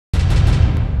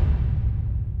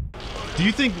Do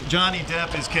you think Johnny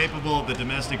Depp is capable of the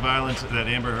domestic violence that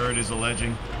Amber Heard is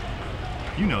alleging?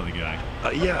 You know the guy.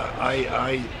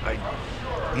 Yeah,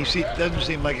 he doesn't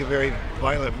seem like a very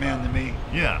violent man to me.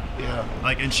 Yeah. Yeah.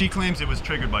 Like, and she claims it was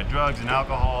triggered by drugs and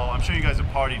alcohol. I'm sure you guys have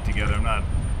partied together. I'm not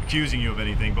accusing you of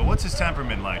anything, but what's his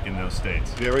temperament like in those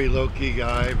states? Very low-key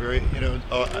guy, very, you know,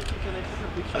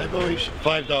 I've always,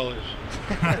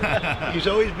 $5. He's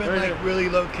always been like really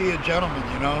low-key, a gentleman,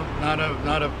 you know,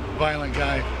 not a violent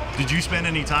guy. Did you spend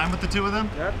any time with the two of them?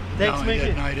 Yep. Thanks,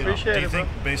 Mickey. No, I didn't. Appreciate it, Do you think,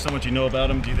 based on what you know about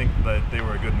them, do you think that they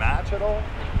were a good match at all?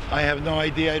 I have no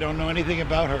idea. I don't know anything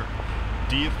about her.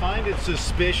 Do you find it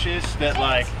suspicious that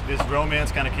like this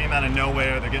romance kind of came out of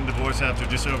nowhere? They're getting divorced after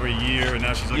just over a year, and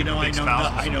now she's looking for big spousal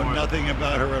support. I know nothing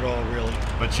about her at all, really.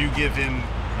 But you give him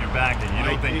your backing. You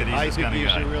don't think that he's this kind of guy?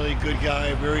 I think he's a really good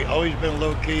guy. Always been a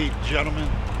low-key gentleman.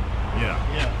 Yeah.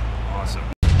 Yeah. Awesome.